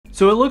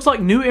So it looks like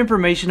new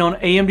information on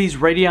AMD's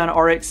Radeon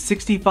RX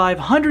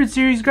 6500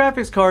 series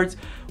graphics cards,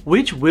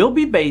 which will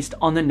be based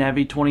on the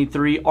Navi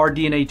 23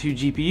 RDNA 2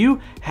 GPU,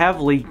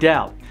 have leaked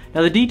out.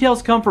 Now the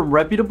details come from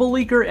reputable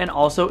leaker and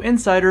also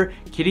insider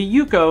Kitty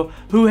Yuko,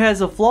 who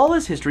has a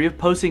flawless history of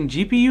posting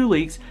GPU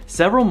leaks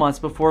several months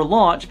before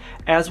launch,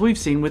 as we've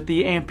seen with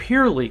the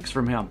Ampere leaks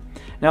from him.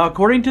 Now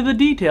according to the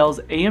details,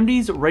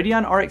 AMD's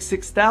Radeon RX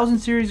 6000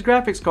 series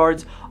graphics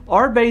cards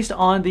are based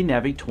on the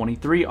Navi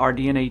 23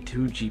 RDNA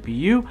 2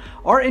 GPU,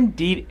 are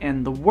indeed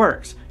in the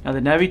works. Now the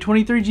Navi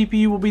 23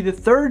 GPU will be the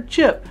third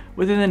chip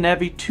within the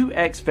Navi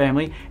 2X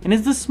family and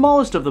is the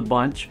smallest of the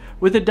bunch,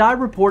 with a die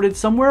reported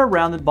somewhere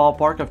around the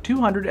ballpark of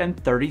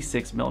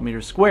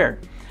 236mm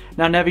squared.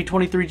 Now Navi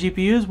 23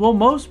 GPUs will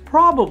most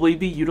probably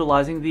be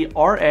utilizing the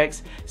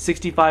RX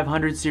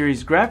 6500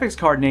 series graphics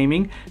card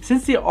naming,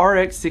 since the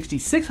RX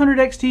 6600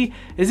 XT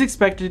is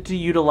expected to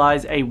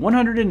utilize a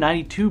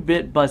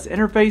 192-bit bus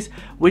interface,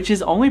 which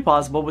is only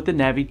possible with the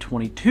Navi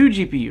 22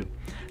 GPU.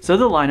 So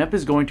the lineup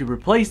is going to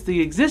replace the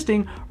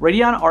existing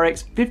Radeon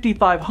RX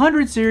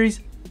 5500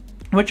 series,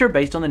 which are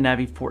based on the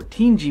Navi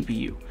 14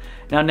 GPU.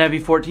 Now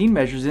Navi 14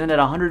 measures in at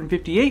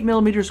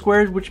 158mm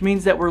squared, which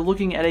means that we're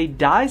looking at a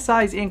die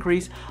size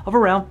increase of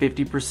around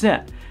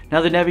 50%.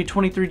 Now the Navi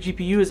 23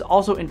 GPU is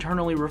also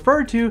internally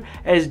referred to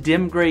as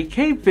Dim Gray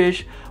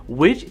Cavefish,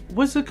 which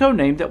was the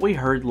codename that we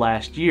heard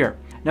last year.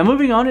 Now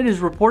moving on, it is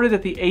reported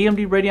that the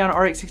AMD Radeon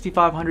RX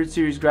 6500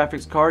 series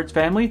graphics cards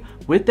family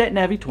with that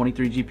Navi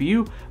 23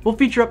 GPU will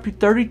feature up to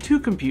 32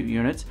 compute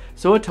units,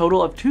 so a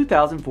total of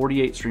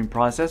 2048 stream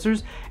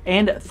processors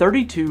and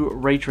 32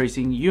 ray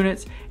tracing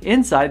units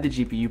inside the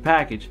GPU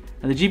package.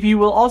 And the GPU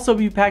will also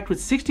be packed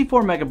with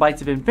 64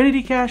 megabytes of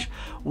Infinity Cache,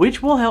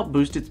 which will help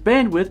boost its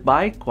bandwidth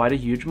by quite a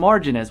huge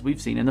margin, as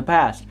we've seen in the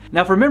past.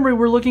 Now for memory,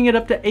 we're looking at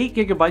up to 8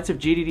 gigabytes of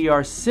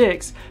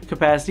GDDR6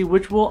 capacity,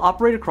 which will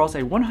operate across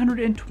a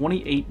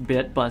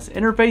 128-bit bus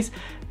interface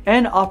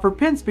and offer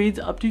pin speeds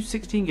up to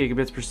 16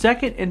 gigabits per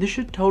second, and this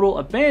should total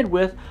a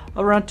bandwidth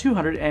of around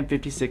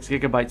 256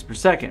 gigabytes per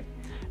second.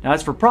 Now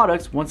as for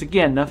products, once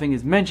again, nothing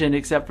is mentioned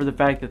except for the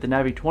fact that the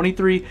Navi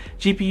 23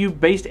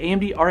 GPU-based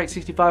AMD RX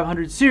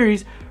 6500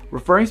 series,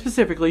 referring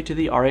specifically to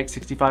the RX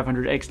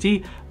 6500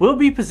 XT, will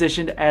be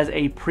positioned as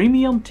a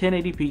premium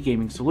 1080p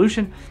gaming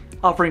solution,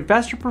 offering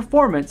faster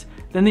performance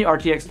than the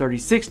RTX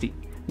 3060.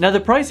 Now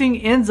the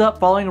pricing ends up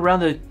falling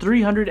around the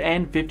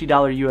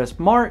 $350 US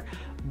mark,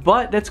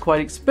 but that's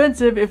quite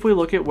expensive if we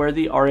look at where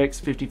the RX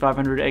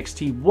 5500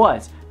 XT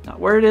was. Not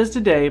where it is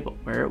today, but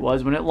where it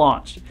was when it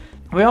launched.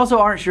 We also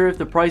aren't sure if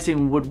the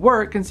pricing would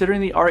work,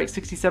 considering the RX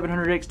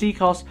 6700 XT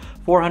costs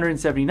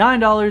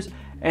 $479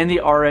 and the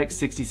RX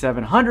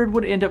 6700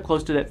 would end up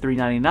close to that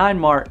 $399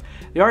 mark.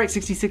 The RX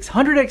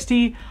 6600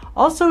 XT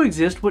also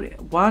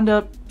would wind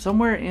up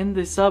somewhere in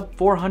the sub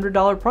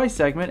 $400 price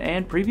segment,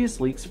 and previous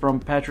leaks from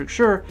Patrick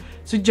Schur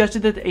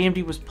suggested that the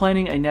AMD was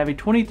planning a Navi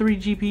 23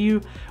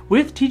 GPU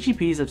with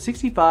TGPs of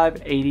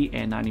 65, 80,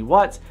 and 90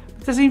 watts.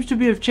 But that seems to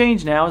be of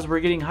change now, as we're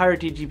getting higher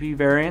TGP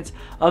variants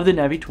of the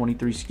Navi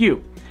 23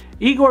 SKU.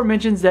 Igor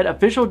mentions that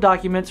official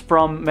documents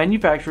from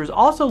manufacturers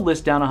also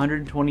list down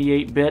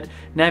 128-bit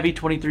Navi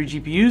 23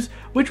 GPUs,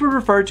 which would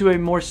refer to a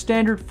more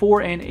standard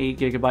 4 and 8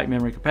 gigabyte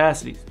memory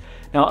capacities.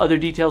 Now, other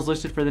details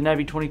listed for the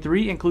Navi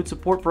 23 include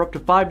support for up to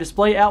 5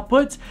 display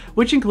outputs,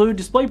 which include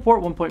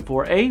DisplayPort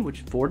 1.4a,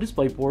 which is 4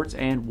 display ports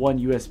and 1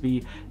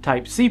 USB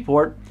Type-C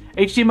port,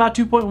 HDMI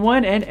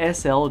 2.1, and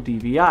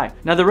SLDVI.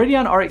 Now, the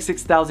Radeon RX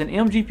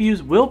 6000M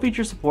GPUs will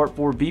feature support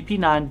for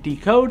VP9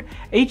 decode,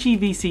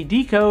 HEVC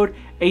decode,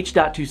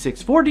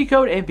 H.264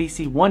 decode, and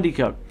VC1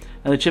 decode.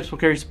 Now, the chips will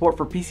carry support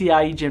for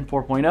PCIe Gen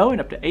 4.0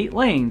 and up to 8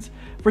 lanes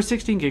for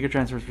 16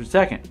 gigatransfers per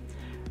second.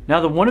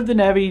 Now, one of the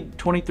Navi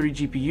 23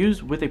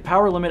 GPUs with a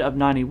power limit of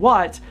 90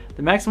 watts,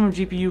 the maximum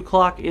GPU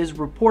clock is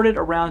reported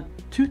around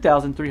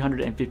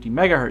 2,350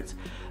 megahertz.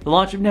 The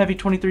launch of Navi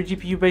 23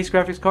 GPU-based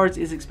graphics cards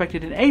is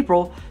expected in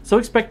April, so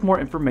expect more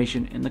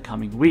information in the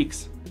coming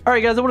weeks.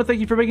 Alright guys, I want to thank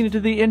you for making it to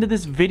the end of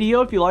this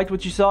video. If you liked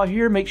what you saw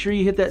here, make sure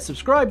you hit that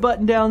subscribe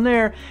button down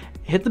there,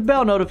 hit the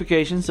bell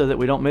notification so that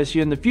we don't miss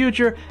you in the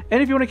future,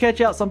 and if you want to catch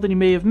out something you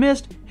may have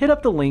missed, hit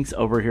up the links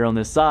over here on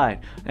this side,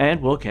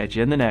 and we'll catch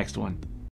you in the next one.